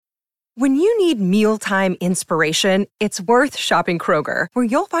When you need mealtime inspiration, it's worth shopping Kroger, where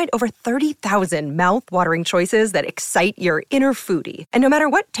you'll find over 30,000 mouth-watering choices that excite your inner foodie. And no matter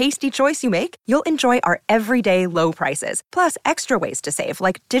what tasty choice you make, you'll enjoy our everyday low prices, plus extra ways to save,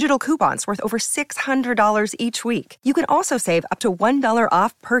 like digital coupons worth over $600 each week. You can also save up to $1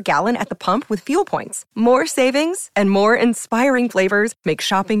 off per gallon at the pump with fuel points. More savings and more inspiring flavors make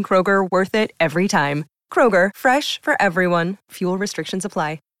shopping Kroger worth it every time. Kroger, fresh for everyone. Fuel restrictions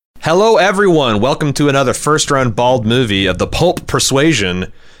apply. Hello, everyone. Welcome to another first-run bald movie of the Pulp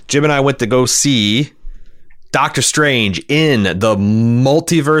Persuasion. Jim and I went to go see Doctor Strange in the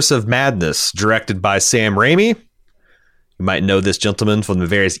Multiverse of Madness, directed by Sam Raimi. You might know this gentleman from the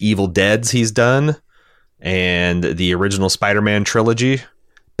various Evil Deads he's done and the original Spider-Man trilogy.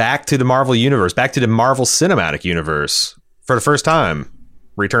 Back to the Marvel Universe, back to the Marvel Cinematic Universe for the first time,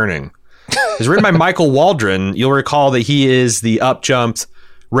 returning. It's written by Michael Waldron. You'll recall that he is the up-jumped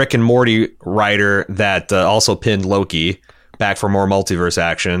Rick and Morty writer that also pinned Loki back for more multiverse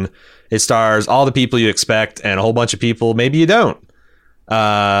action. It stars all the people you expect and a whole bunch of people maybe you don't,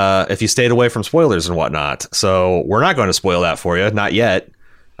 if you stayed away from spoilers and whatnot. So we're not going to spoil that for you, not yet.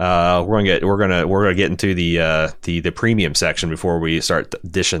 We're gonna get into the premium section before we start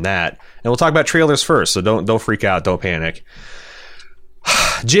dishing that, and we'll talk about trailers first. So don't freak out, don't panic.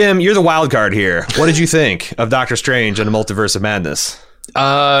 Jim, you're the wild card here. What did you think of Doctor Strange and the Multiverse of Madness?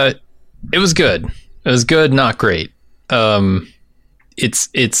 It was good. It was good, not great.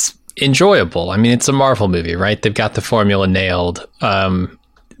 It's enjoyable. I mean, it's a Marvel movie, right? They've got the formula nailed.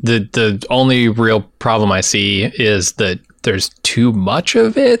 The only real problem I see is that there's too much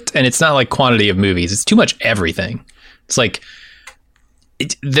of it, and it's not like quantity of movies. It's too much everything. It's like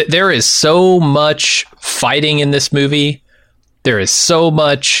there is so much fighting in this movie. There is so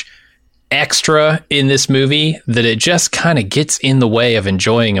much extra in this movie that it just kind of gets in the way of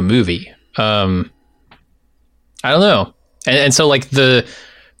enjoying a movie. I don't know. And so like the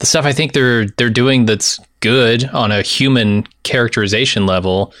stuff I think they're doing that's good on a human characterization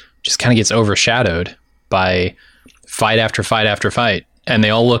level just kind of gets overshadowed by fight after fight after fight. And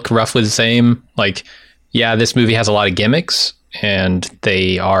they all look roughly the same. Like, yeah, this movie has a lot of gimmicks and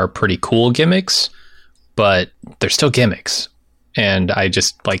they are pretty cool gimmicks, but they're still gimmicks. And I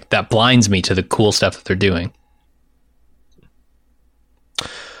just like that blinds me to the cool stuff that they're doing.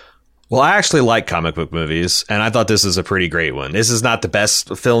 Well, I actually like comic book movies, and I thought this is a pretty great one. This is not the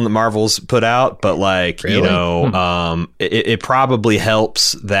best film that Marvel's put out, but like, really? It probably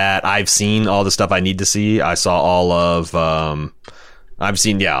helps that I've seen all the stuff I need to see. I saw all of, I've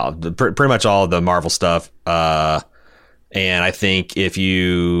seen, pretty much all of the Marvel stuff. And I think if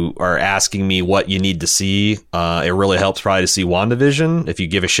you are asking me what you need to see, it really helps probably to see WandaVision. If you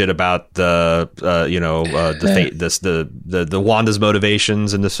give a shit about the Wanda's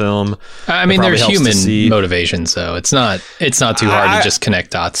motivations in this film. I mean, there's human motivations, though. It's not too hard to just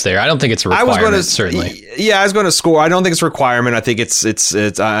connect dots there. I don't think it's a requirement, certainly. Yeah, I was going to score. I don't think it's a requirement. I think it's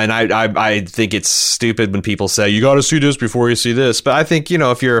and I think it's stupid when people say you got to see this before you see this. But I think,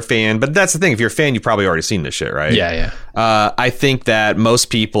 if you're a fan, but that's the thing. If you're a fan, you've probably already seen this shit, right? Yeah. I think that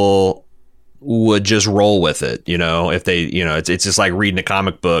most people would just roll with it, if they, it's just like reading a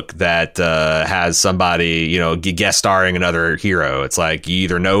comic book that has somebody, guest starring another hero. It's like you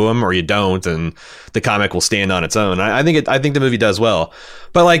either know them or you don't, and the comic will stand on its own. I think the movie does well,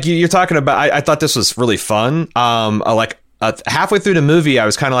 but like you're talking about, I thought this was really fun. Halfway through the movie, I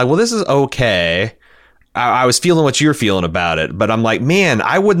was kind of like, well, this is okay. I was feeling what you're feeling about it, but I'm like, man,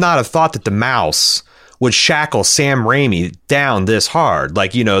 I would not have thought that the mouse would shackle Sam Raimi down this hard.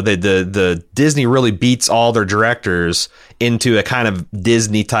 Like, the Disney really beats all their directors into a kind of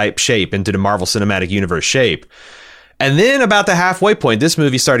Disney type shape, into the Marvel Cinematic Universe shape. And then about the halfway point, this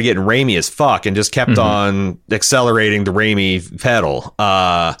movie started getting Raimi as fuck and just kept on accelerating the Raimi pedal.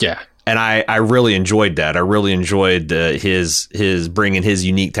 And I really enjoyed that. I really enjoyed his bringing his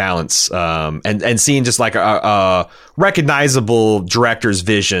unique talents and seeing just like a recognizable director's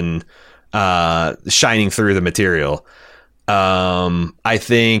vision shining through the material. I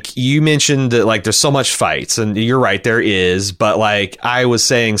think you mentioned that like there's so much fights, and you're right, there is, but like I was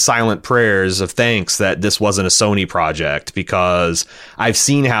saying silent prayers of thanks that this wasn't a Sony project, because I've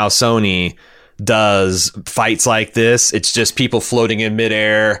seen how Sony does fights like this. It's just people floating in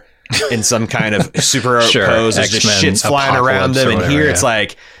midair in some kind of super pose. There's just shit's flying around them, and here it's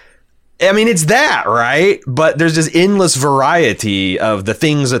like, I mean, it's that, right? But there's this endless variety of the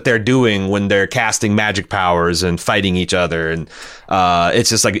things that they're doing when they're casting magic powers and fighting each other. And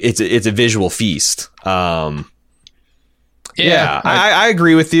it's just like, it's a visual feast. I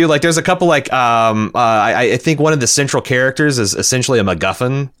agree with you. Like, there's a couple, like, I think one of the central characters is essentially a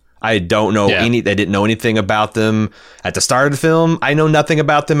MacGuffin. I don't know I didn't know anything about them at the start of the film. I know nothing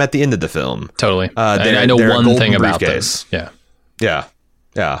about them at the end of the film. Totally. I know one thing about them. Yeah.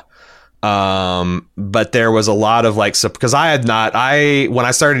 But there was a lot of like, because when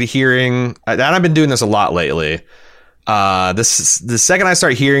I started hearing, and I've been doing this a lot lately, the second I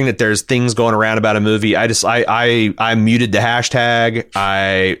start hearing that there's things going around about a movie, I muted the hashtag.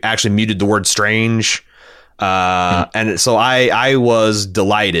 I actually muted the word strange. And so I was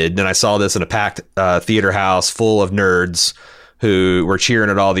delighted. And I saw this in a packed theater house full of nerds who were cheering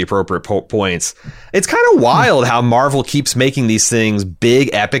at all the appropriate points. It's kind of wild how Marvel keeps making these things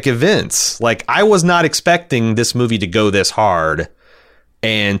big, epic events. Like, I was not expecting this movie to go this hard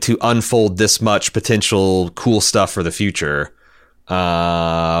and to unfold this much potential cool stuff for the future.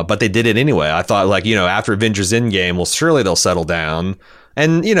 But they did it anyway. I thought, like, after Avengers Endgame, well, surely they'll settle down.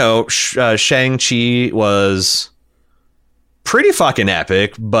 And, Shang-Chi was pretty fucking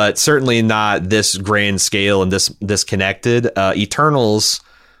epic, but certainly not this grand scale and this connected. Eternals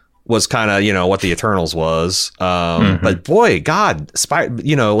was kind of, what the Eternals was. But boy, God,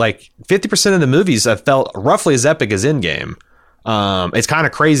 like 50% of the movies have felt roughly as epic as Endgame. It's kind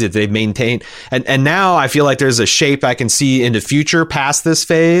of crazy that they've maintained. And now I feel like there's a shape I can see in the future past this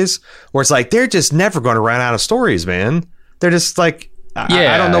phase where it's like, they're just never going to run out of stories, man. They're just like,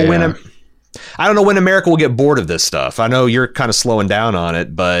 I don't know when I don't know when America will get bored of this stuff. I know you're kind of slowing down on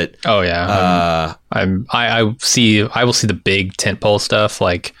it, but I will see the big tentpole stuff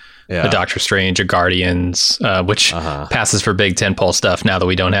like a Doctor Strange, a Guardians, which passes for big tentpole stuff now that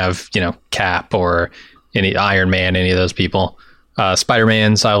we don't have Cap or any Iron Man, any of those people.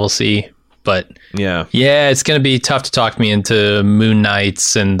 Spider-Man's I will see, but it's going to be tough to talk me into Moon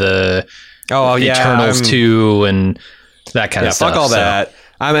Knights and the Eternals 2 and that kind of stuff. Fuck all that.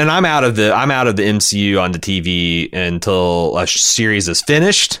 I'm out of the MCU on the TV until a series is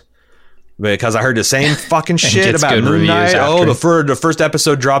finished, because I heard the same fucking shit about Moon Knight. The first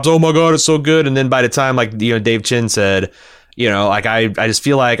episode drops. Oh my God, it's so good. And then by the time, like, Dave Chin said, like I just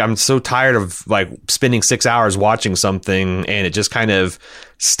feel like I'm so tired of like spending 6 hours watching something and it just kind of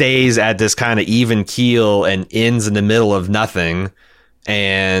stays at this kind of even keel and ends in the middle of nothing.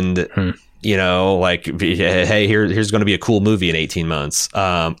 And like, hey, here's going to be a cool movie in 18 months.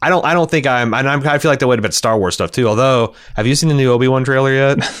 I don't think I feel like that way about Star Wars stuff too. Although, have you seen the new Obi-Wan trailer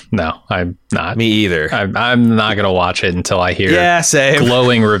yet? No, I'm not. Me either. I'm not going to watch it until I hear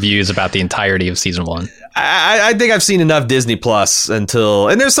glowing reviews about the entirety of season 1. I think I've seen enough Disney Plus and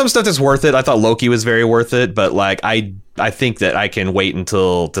there's some stuff that's worth it. I thought Loki was very worth it, but like, I think that I can wait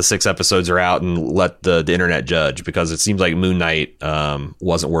until the 6 episodes are out and let the internet judge, because it seems like Moon Knight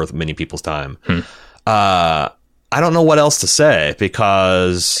wasn't worth many people's time. I don't know what else to say,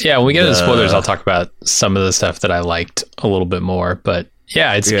 because when we get into spoilers, I'll talk about some of the stuff that I liked a little bit more. But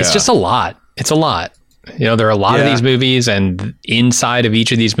it's just a lot. It's a lot. There are a lot of these movies, and inside of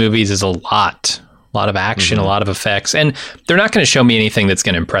each of these movies is a lot of action, a lot of effects, and they're not going to show me anything that's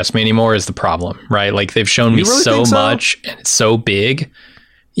going to impress me anymore is the problem, right? Like, they've shown me so much and it's so big.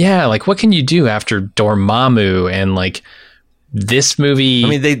 Yeah. Like, what can you do after Dormammu and like this movie? I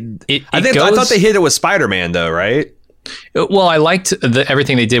mean, I thought they hit it with Spider-Man though, right? Well, I liked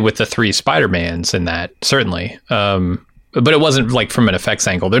everything they did with the 3 Spider-Mans in that, certainly. But it wasn't like from an effects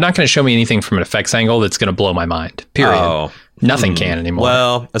angle. They're not going to show me anything from an effects angle that's going to blow my mind. Period. Nothing can anymore.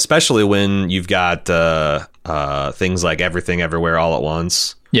 Well, especially when you've got things like Everything Everywhere All at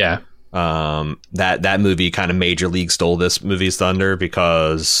Once. Yeah. That movie kind of Major League stole this movie's thunder,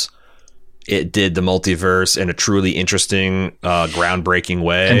 because it did the multiverse in a truly interesting, groundbreaking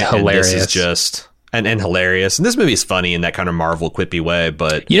way. And hilarious. And this is just... And hilarious. And this movie is funny in that kind of Marvel quippy way,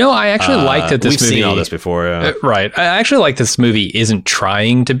 but... I actually like that this movie... We've seen all this before, yeah. Right. I actually like this movie isn't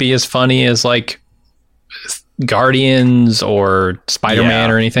trying to be as funny as, like, Guardians or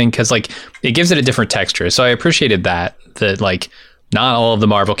Spider-Man or anything, because, like, it gives it a different texture. So I appreciated that, like, not all of the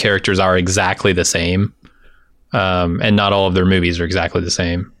Marvel characters are exactly the same, and not all of their movies are exactly the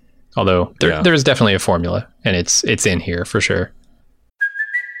same. Although there's definitely a formula, and it's in here for sure.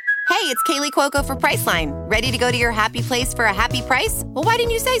 Hey, it's Kaylee Cuoco for Priceline. Ready to go to your happy place for a happy price? Well, why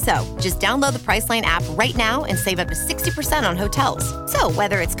didn't you say so? Just download the Priceline app right now and save up to 60% on hotels. So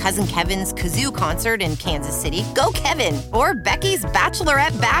whether it's Cousin Kevin's Kazoo Concert in Kansas City, go Kevin, or Becky's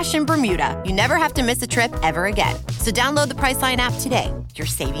Bachelorette Bash in Bermuda, you never have to miss a trip ever again. So download the Priceline app today. Your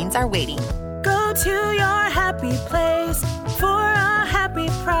savings are waiting. Go to your happy place for a happy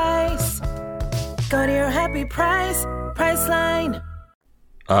price. Go to your happy price, Priceline.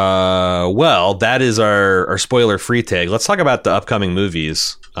 Well, that is our spoiler-free take. Let's talk about the upcoming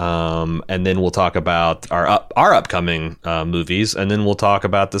movies, and then we'll talk about our upcoming movies, and then we'll talk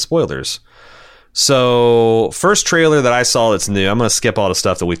about the spoilers. So, first trailer that I saw that's new. I'm going to skip all the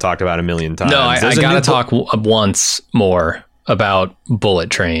stuff that we've talked about a million times. No, I got to talk once more about Bullet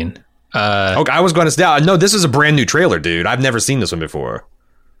Train. Okay, I was going to... No, this is a brand new trailer, dude. I've never seen this one before.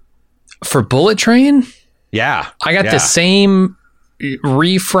 For Bullet Train? Yeah. I got the same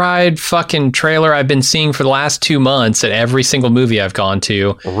refried fucking trailer I've been seeing for the last 2 months at every single movie I've gone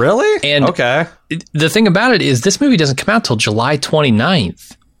to. Really? And okay. The thing about it is this movie doesn't come out till July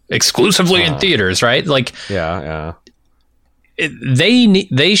 29th, exclusively in theaters, right? Like, yeah.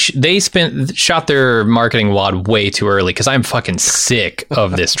 They shot their marketing wad way too early because I'm fucking sick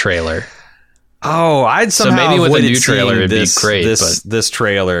of this trailer. Oh, I'd somehow so maybe with a new trailer it'd be great. This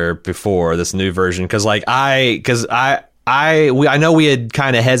trailer before this new version, because like I know we had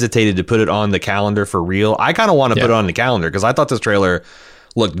kind of hesitated to put it on the calendar for real. I kind of want to put it on the calendar because I thought this trailer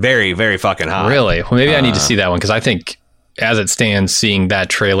looked very, very fucking hot. Really? Well, maybe I need to see that one because I think, as it stands, seeing that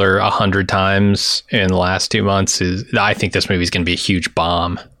trailer 100 times in the last 2 months I think this movie's going to be a huge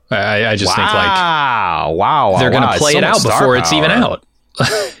bomb. I just think like they're going to play it out before it's even out.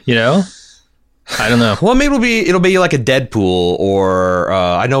 You know? I don't know. Well, maybe it'll be like a Deadpool, or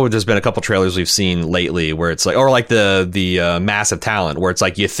I know there's been a couple trailers we've seen lately where it's like, or like the Massive Talent, where it's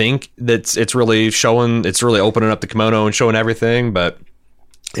like you think that it's really opening up the kimono and showing everything, but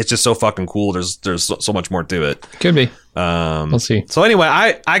it's just so fucking cool. There's so much more to it. Could be. We'll see. So anyway,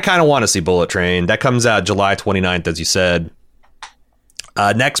 I kind of want to see Bullet Train. That comes out July 29th, as you said.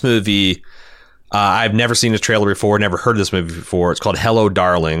 Next movie, I've never seen this trailer before, never heard of this movie before. It's called Hello,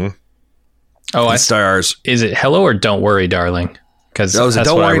 Darling. Oh, it stars. Is it Hello or Don't Worry, Darling? Because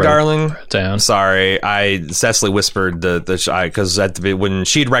Don't Worry, Darling. Down. Sorry, Cecily whispered because when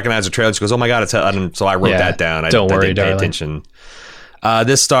she'd recognized the trailer, she goes, "Oh my god, it's Helen." So I wrote that down. Don't worry, I didn't darling. pay attention.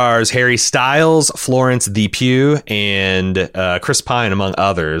 This stars Harry Styles, Florence Pugh, and Chris Pine, among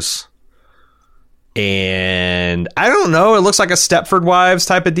others. And I don't know. It looks like a Stepford Wives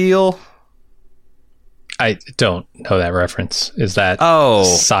type of deal. I don't know that reference. Is that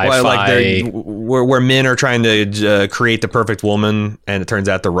sci-fi? Well, like where men are trying to create the perfect woman, and it turns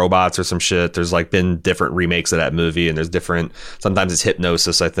out they're robots or some shit. There's like been different remakes of that movie, and there's different. Sometimes it's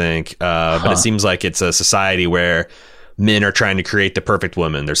Hypnosis, I think, but it seems like it's a society where men are trying to create the perfect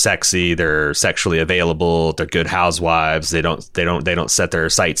woman. They're sexy, they're sexually available, they're good housewives. They don't set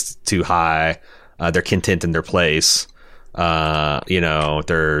their sights too high. They're content in their place. They're going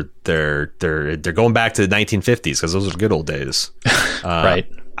back to the 1950s because those are good old days. Right.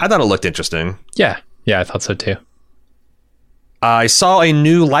 I thought it looked interesting. Yeah, I thought so too. I saw a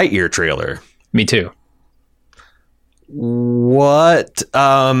new Lightyear trailer. Me too. What?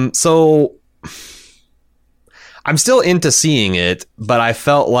 So I'm still into seeing it, but I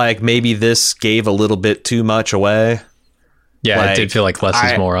felt like maybe this gave a little bit too much away. Yeah, it did feel like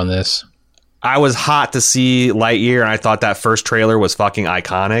less is more on this. I was hot to see Lightyear, and I thought that first trailer was fucking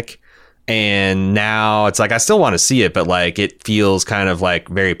iconic. And now it's like I still want to see it, but like it feels kind of like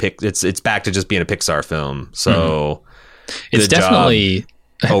very it's back to just being a Pixar film. So it's definitely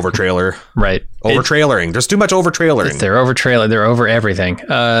over trailer, right? Over trailering. There's too much over trailering. They're over trailer. They're over everything.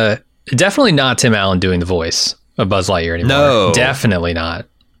 Definitely not Tim Allen doing the voice of Buzz Lightyear anymore. No, definitely not.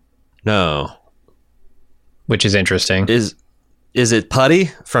 No, which is interesting. Is it Putty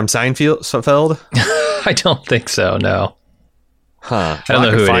from Seinfeld? I don't think so. No. Huh. I don't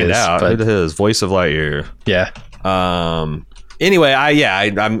know who it is. But who it is? Voice of Lightyear. Yeah. Anyway,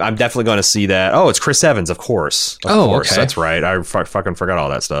 I'm definitely going to see that. Oh, it's Chris Evans, of course. Of course, okay. That's right. I fucking forgot all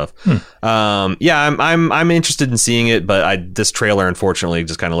that stuff. I'm interested in seeing it, but this trailer unfortunately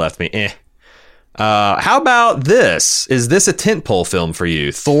just kind of left me. How about this? Is this a tentpole film for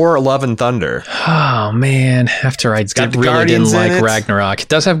you? Thor: Love and Thunder. Oh man! After I didn't like Ragnarok, it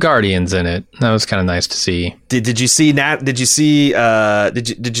does have Guardians in it. That was kind of nice to see. Did you see Did you see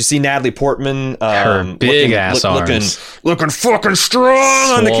Natalie Portman? Her big ass arms, looking fucking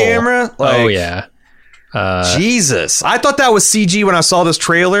strong on the camera. Oh yeah. Jesus, I thought that was CG when I saw this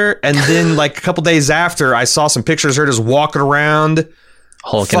trailer, and then like a couple days after, I saw some pictures of her just walking around.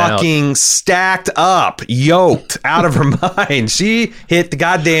 Hulking fucking out. Stacked up, yoked out of her mind. She hit the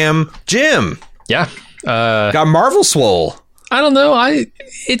goddamn gym. Yeah. Got Marvel swole. I don't know.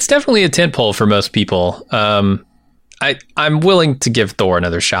 It's definitely a tentpole for most people. I'm willing to give Thor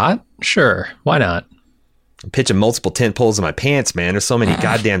another shot. Sure. Why not? I'm pitching multiple tentpoles in my pants, man. There's so many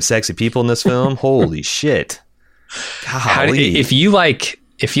goddamn sexy people in this film. Holy shit. Golly. If you like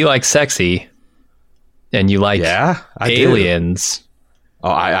sexy and you like aliens...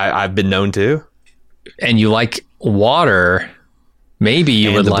 Oh, I've been known to. And you like water, maybe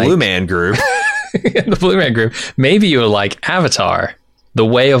you would like... Blue Man Group. The Blue Man Group. Maybe you would like Avatar, The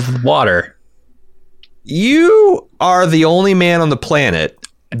Way of Water. You are the only man on the planet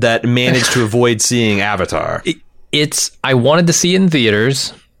that managed to avoid seeing Avatar. I wanted to see it in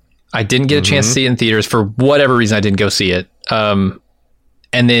theaters. I didn't get a chance to see it in theaters for whatever reason. I didn't go see it. And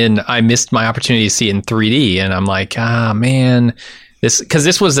then I missed my opportunity to see it in 3D. And I'm like, man, because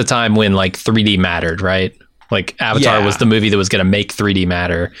this was the time when like 3D mattered, right? Like Avatar was the movie that was going to make 3D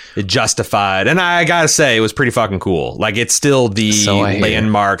matter. It justified. And I got to say, it was pretty fucking cool. Like it's still the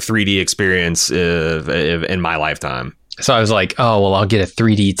landmark 3D experience in my lifetime. So I was like, oh, well, I'll get a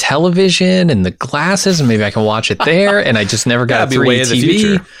 3D television and the glasses and maybe I can watch it there. And I just never got a 3D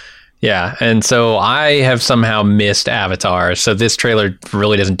TV. Yeah. And so I have somehow missed Avatar. So this trailer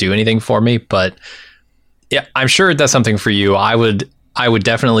really doesn't do anything for me. But yeah, I'm sure it does something for you. I would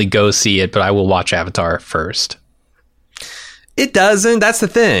definitely go see it, but I will watch Avatar first. It doesn't. That's the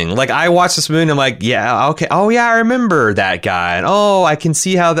thing. Like I watched this movie and I'm like, yeah, okay. Oh yeah, I remember that guy. And I can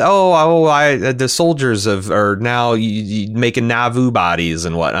see how the soldiers are now making Na'vi bodies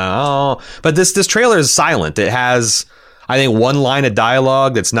and whatnot. Oh, but this trailer is silent. It has, I think, one line of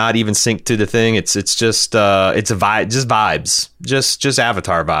dialogue that's not even synced to the thing. It's just it's a vibe, just vibes, just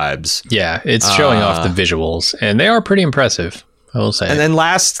Avatar vibes. Yeah, it's showing off the visuals, and they are pretty impressive, I will say. And then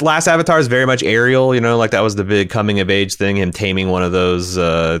last Avatar is very much aerial, like that was the big coming of age thing, him taming one of those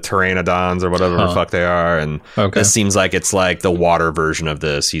pteranodons or whatever the fuck they are. And this seems like it's like the water version of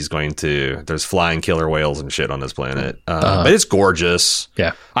this. There's flying killer whales and shit on this planet. But it's gorgeous.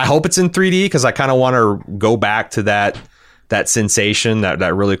 Yeah. I hope it's in 3D because I kind of want to go back to that sensation,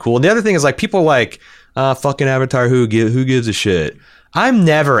 that really cool. And the other thing is like people like fucking Avatar, who gives a shit. I'm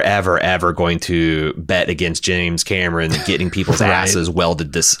never, ever, ever going to bet against James Cameron getting people's asses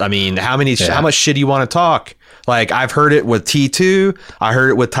welded. I mean, how much shit do you want to talk? Like, I've heard it with T2. I heard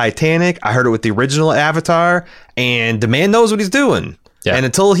it with Titanic. I heard it with the original Avatar. And the man knows what he's doing. Yeah. And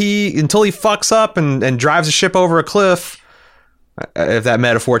until he fucks up and drives a ship over a cliff, if that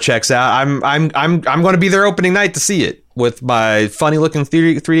metaphor checks out, I'm going to be there opening night to see it with my funny looking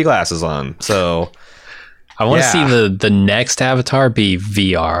 3D glasses on. So. I want to see the next Avatar be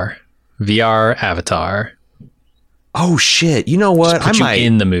VR Avatar. Oh shit! You know what? I might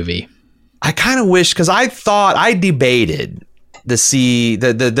in the movie. I kind of wish, because I debated to see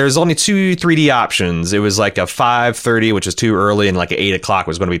there's only 2 3D options. It was like a 5:30, which is too early, and like an 8 o'clock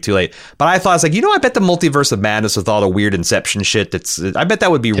was going to be too late. But I thought, it's like, I bet the Multiverse of Madness with all the weird Inception shit, I bet that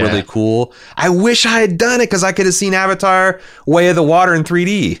would be really cool. I wish I had done it because I could have seen Avatar Way of the Water in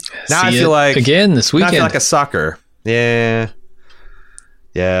 3D. Now I feel like again this weekend. I feel like a sucker. Yeah.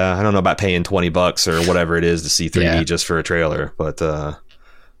 Yeah, I don't know about paying $20 or whatever it is to see 3D just for a trailer, but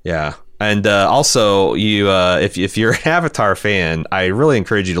yeah. And also, if you're an Avatar fan, I really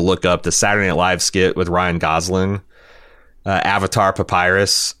encourage you to look up the Saturday Night Live skit with Ryan Gosling, Avatar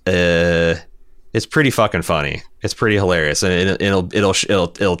Papyrus. It's pretty fucking funny. It's pretty hilarious, and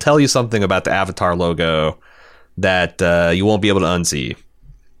it'll tell you something about the Avatar logo that you won't be able to unsee.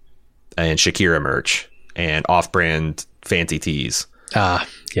 And Shakira merch and off-brand fancy tees.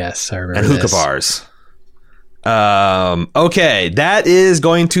 Yes, I remember. And hookah bars. Okay, that is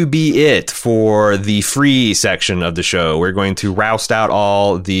going to be it for the free section of the show. We're going to roust out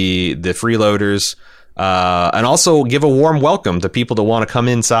all the freeloaders, and also give a warm welcome to people that want to come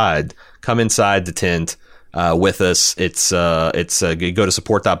inside the tent with us. It's go to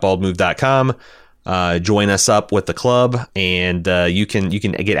support.baldmove.com. Join us up with the club, and you can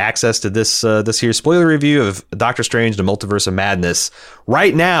get access to this here spoiler review of Doctor Strange: The Multiverse of Madness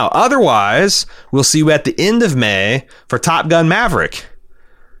right now. Otherwise, we'll see you at the end of May for Top Gun Maverick,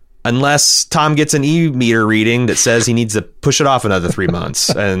 unless Tom gets an e-meter reading that says he needs to push it off another 3 months,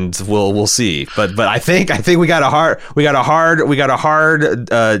 and we'll see. But I think we got a hard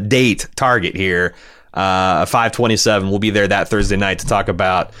date target here. 5/27. We'll be there that Thursday night to talk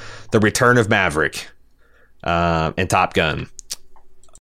about the return of Maverick and Top Gun.